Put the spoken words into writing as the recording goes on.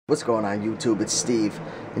What's going on YouTube? It's Steve.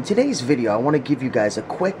 In today's video I want to give you guys a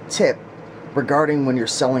quick tip regarding when you're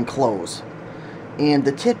selling clothes. And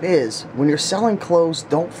the tip is, when you're selling clothes,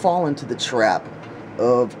 don't fall into the trap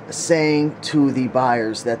of saying to the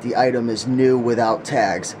buyers that the item is new without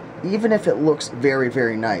tags, even if it looks very,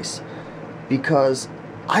 very nice. Because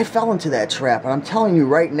I fell into that trap, and I'm telling you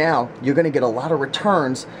right now, you're going to get a lot of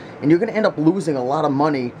returns and you're going to end up losing a lot of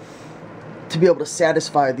money to be able to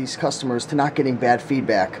satisfy these customers to not getting bad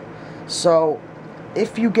feedback. So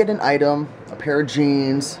if you get an item, a pair of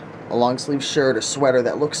jeans, a long sleeve shirt, a sweater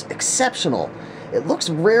that looks exceptional, it looks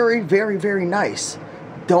very, very, very nice,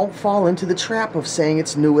 don't fall into the trap of saying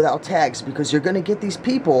it's new without tags, because you're going to get these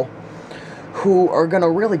people who are going to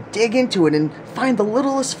really dig into it and find the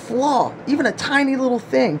littlest flaw, even a tiny little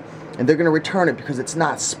thing, and they're going to return it because it's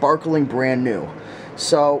not sparkling brand new.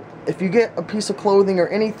 So if you get a piece of clothing or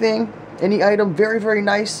anything, any item, very, very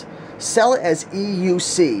nice, sell it as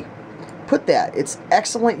EUC. Put that, it's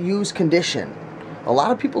excellent used condition. A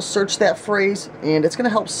lot of people search that phrase, and it's going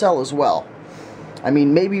to help sell as well. I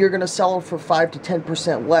mean, maybe you're going to sell it for 5 to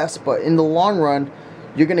 10% less, but in the long run,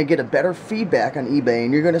 you're going to get a better feedback on eBay,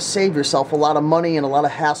 and you're going to save yourself a lot of money and a lot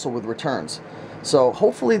of hassle with returns. So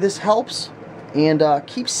hopefully this helps, and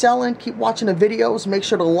keep selling, keep watching the videos, make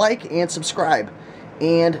sure to like and subscribe.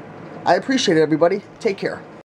 And I appreciate it, everybody. Take care.